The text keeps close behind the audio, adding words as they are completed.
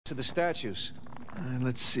to the statues?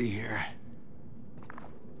 Let's see here.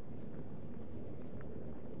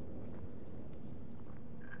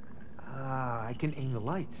 Ah, I can aim the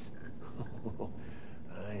lights.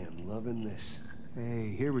 I am loving this.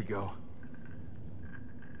 Hey, here we go.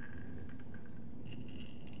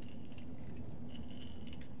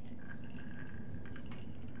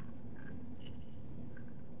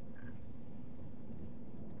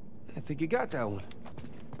 I think you got that one.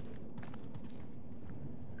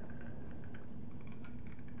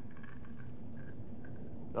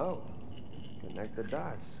 Oh, connect the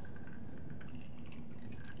dots.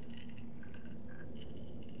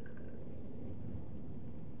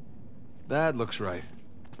 That looks right.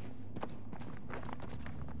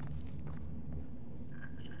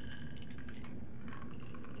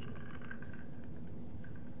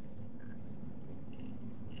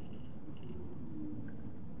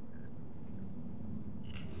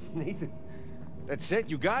 Nathan, that's it,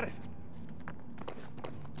 you got it.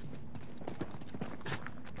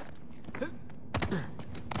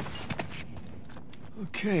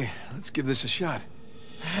 Okay, let's give this a shot.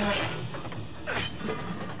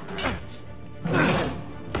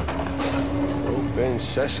 Open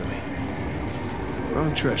sesame.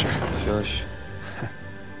 Wrong treasure. Shush.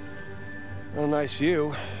 Well, nice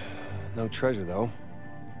view. No treasure, though.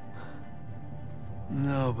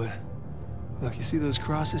 No, but... Look, you see those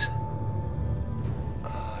crosses?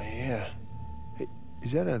 Yeah. Hey,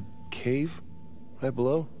 is that a cave right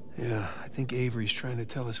below? Yeah, I think Avery's trying to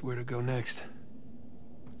tell us where to go next.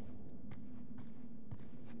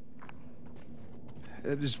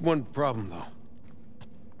 There's one problem, though.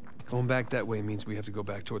 Going back that way means we have to go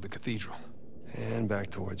back toward the cathedral. And back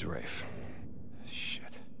towards Rafe.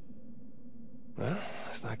 Shit. Well,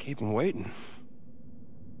 let's not keep him waiting.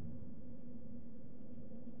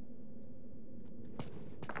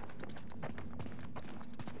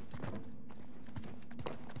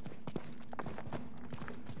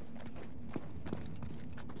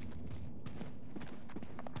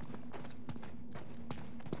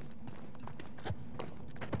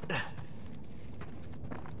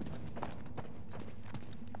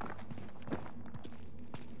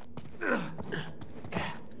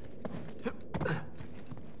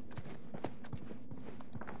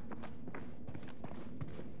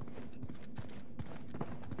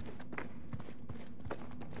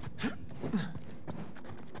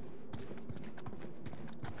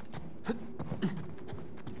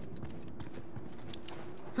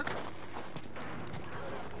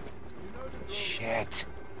 Shit.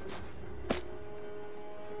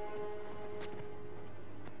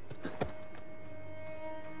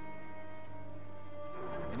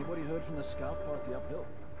 Anybody heard from the scout party uphill?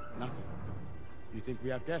 Nothing. You think we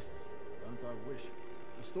have guests? Don't I wish.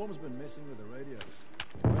 The storm's been messing with the radio.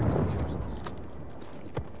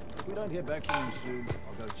 If we don't hear back from them soon,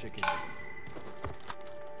 I'll go check in.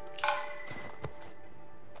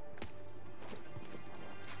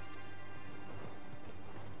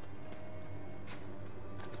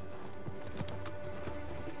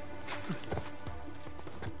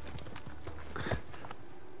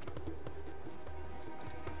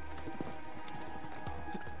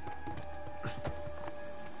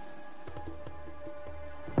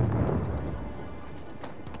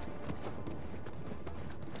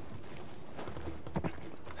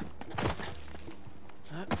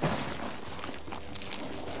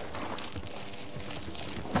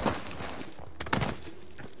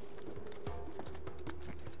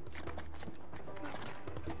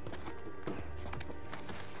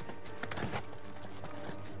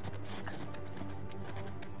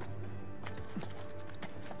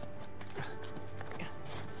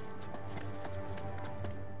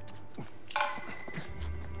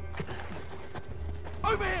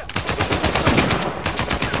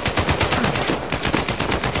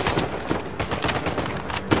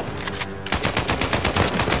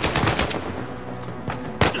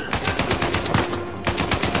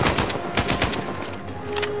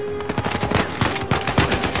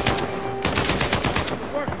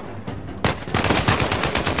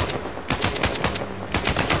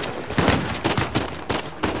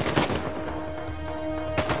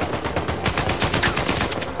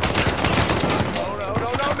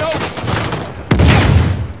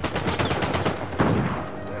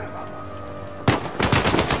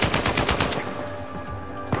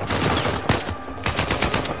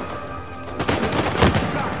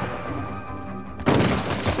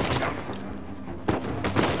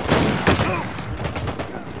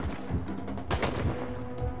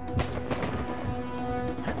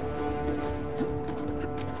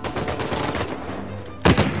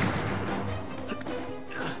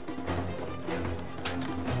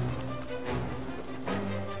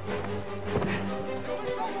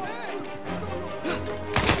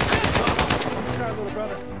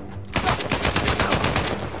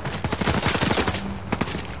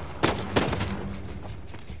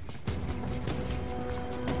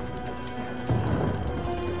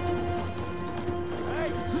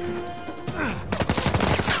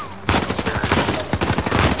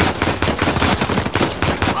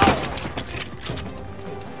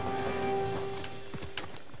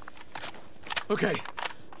 Okay,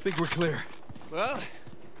 think we're clear. Well,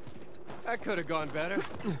 that could have gone better.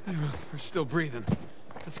 We're still breathing.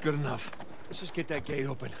 That's good enough. Let's just get that gate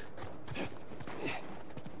open.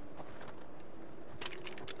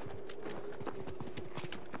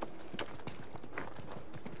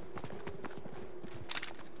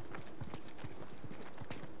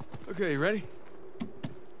 Okay, you ready?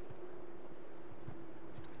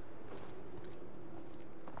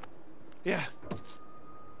 Yeah.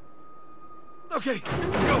 Okay,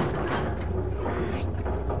 go!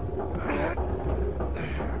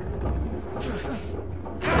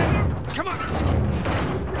 Come on!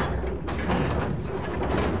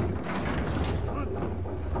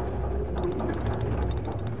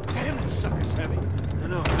 Damn, this sucker's heavy. I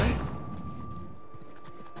know, right?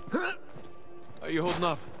 How you holding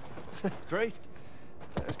up? Great.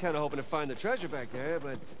 I was kind of hoping to find the treasure back there,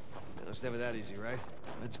 but it's never that easy, right?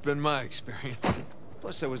 It's been my experience.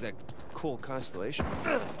 Plus, there was that cool constellation.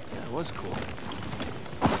 Yeah, it was cool.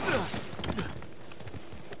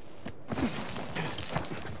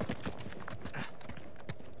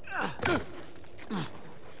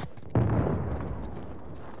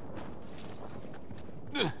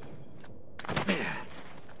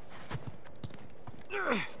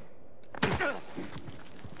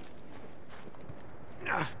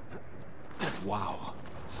 Wow.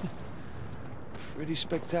 Pretty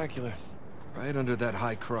spectacular. Right under that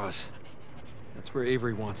high cross. That's where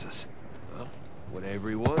Avery wants us. Well, what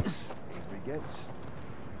Avery wants, Avery gets.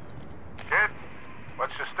 Kid,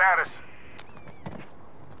 what's your status?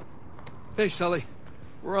 Hey, Sully.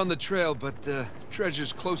 We're on the trail, but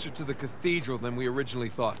treasure's closer to the cathedral than we originally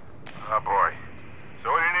thought. Oh, boy.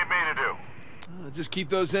 So what do you need me to do? Just keep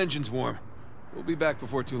those engines warm. We'll be back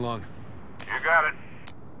before too long. You got it.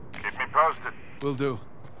 Keep me posted. Will do.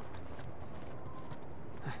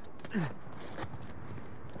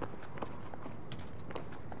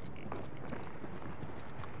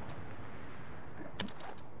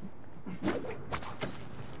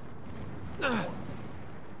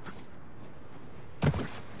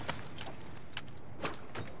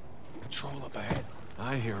 Patrol up ahead.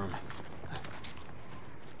 I hear him.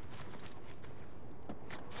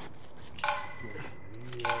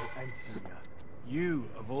 You,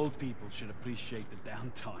 of all people, should appreciate the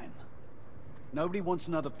downtime. Nobody wants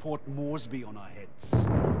another Port Moresby on our heads.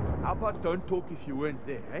 How about don't talk if you weren't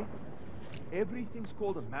there, eh? Everything's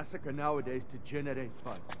called a massacre nowadays to generate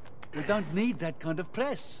buzz. We don't need that kind of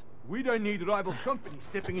press. We don't need rival companies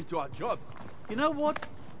stepping into our jobs. You know what?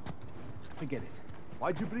 Forget it.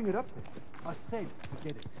 Why'd you bring it up then? I said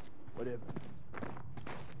forget it. Whatever.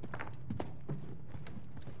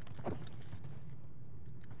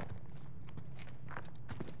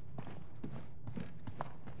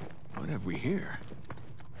 What have we here?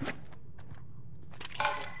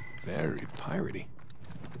 Very piratey.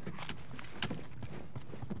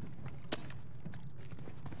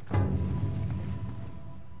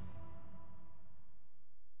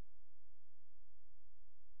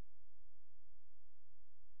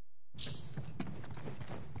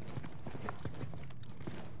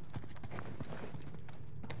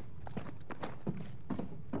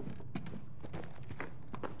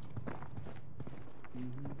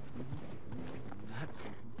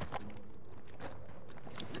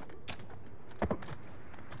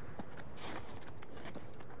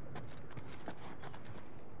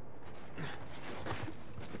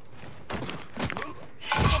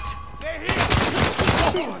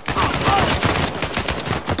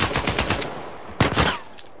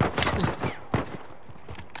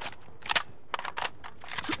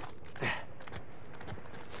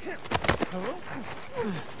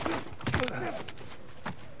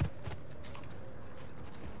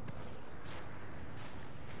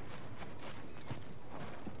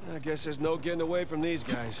 I guess there's no getting away from these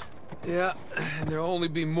guys. Yeah, and there'll only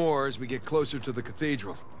be more as we get closer to the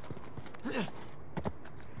cathedral. Here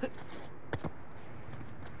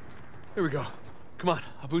we go. Come on,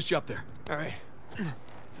 I'll boost you up there. All right.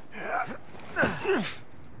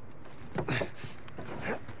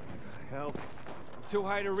 Hell, I'm too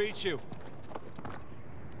high to reach you.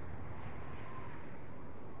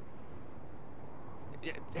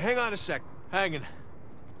 Yeah, hang on a sec. Hanging.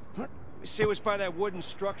 Let me see what's by that wooden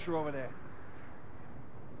structure over there.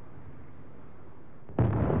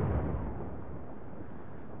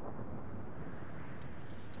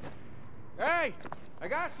 Hey! I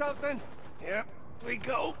got something! Here we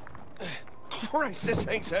go. Christ, this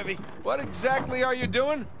thing's heavy. What exactly are you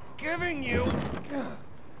doing? Giving you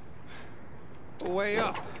a way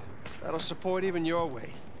up. That'll support even your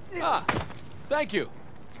weight. Ah, thank you.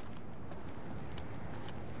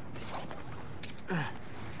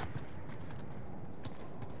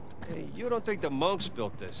 You don't think the monks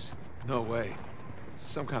built this? No way. It's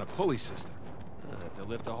some kind of pulley system. To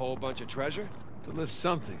lift a whole bunch of treasure? To lift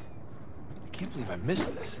something. I can't believe I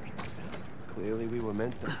missed this. Clearly we were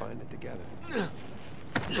meant to find it together.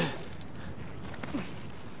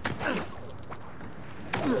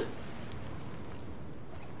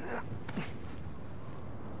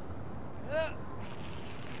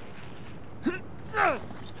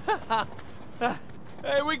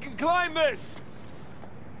 Hey, we can climb this!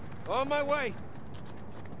 On my way.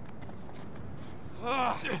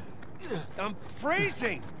 I'm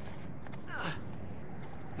freezing!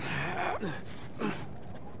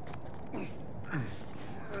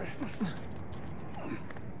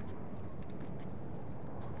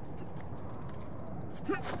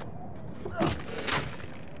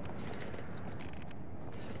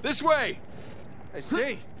 This way! I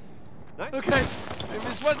see. Okay, maybe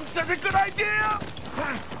this wasn't such a good idea!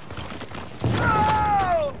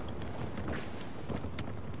 Oh!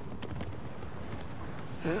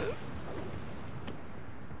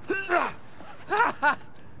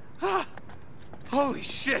 Holy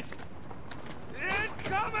shit!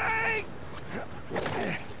 Incoming!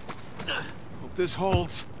 Hope this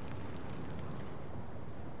holds.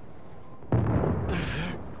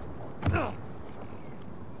 Oh!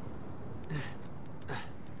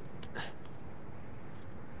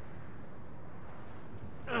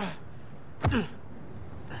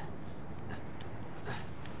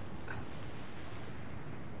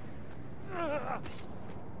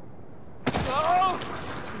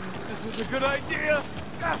 This was a good idea!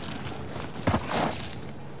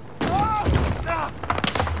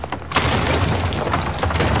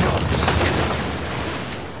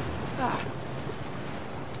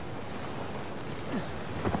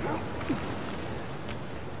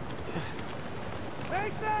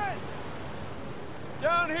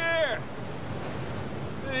 Down here!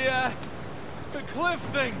 The cliff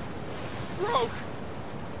thing broke.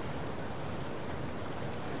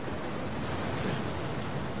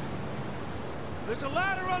 There's a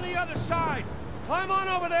ladder on the other side. Climb on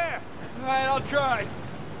over there. All right, I'll try.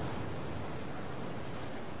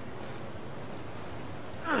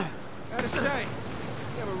 Gotta say,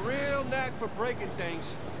 you have a real knack for breaking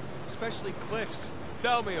things, especially cliffs.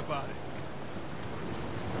 Tell me about it.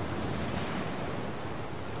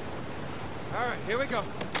 All right, here we go.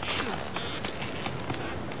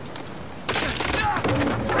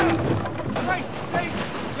 Christ's sake!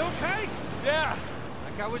 You okay? Yeah.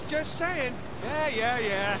 Like I was just saying.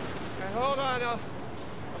 Yeah. Okay, hold on. I'll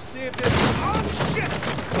see if there's... Oh, shit!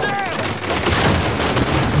 Sam!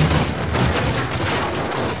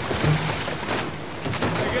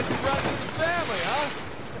 I guess you brought you the family, huh?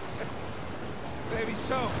 Maybe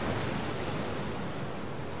so.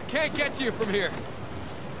 I can't get to you from here.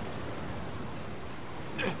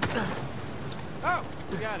 Oh,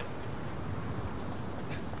 got it.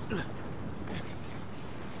 I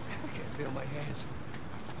can't feel my hands.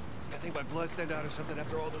 I think my blood thinned out or something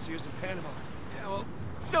after all those years in Panama. Yeah, well,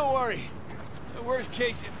 don't worry. The worst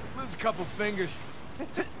case, you lose a couple fingers.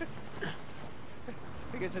 I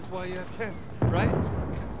guess that's why you have 10, right?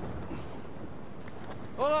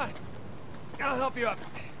 Hold on. I'll help you up.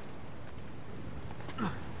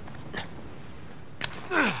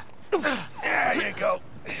 There you go.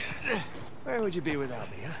 Where would you be without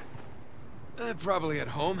me, huh? Probably at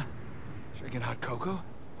home. Drinking hot cocoa.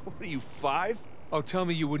 What are you, 5? Oh, tell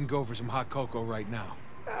me you wouldn't go for some hot cocoa right now.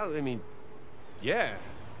 Well, I mean, yeah.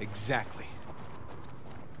 Exactly.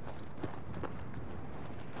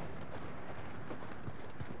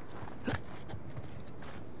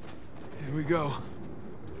 Here we go.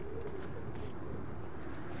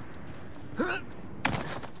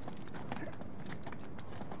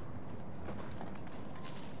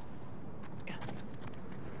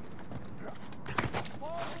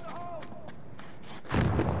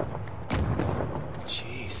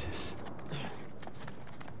 Jesus.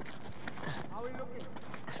 How are we looking?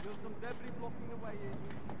 There's some debris blocking the way in.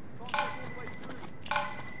 Can't get all the way through.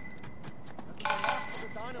 That's the last of the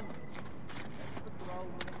dynamite. Let's patrol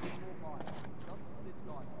when there's more fire. Jump to this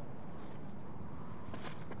side.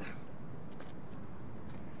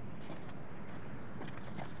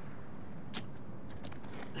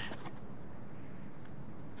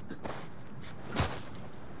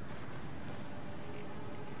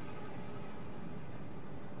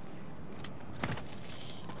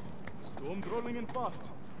 Storm's rolling in fast.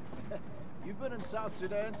 You've been in South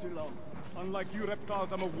Sudan too long. Unlike you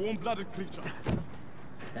reptiles, I'm a warm-blooded creature.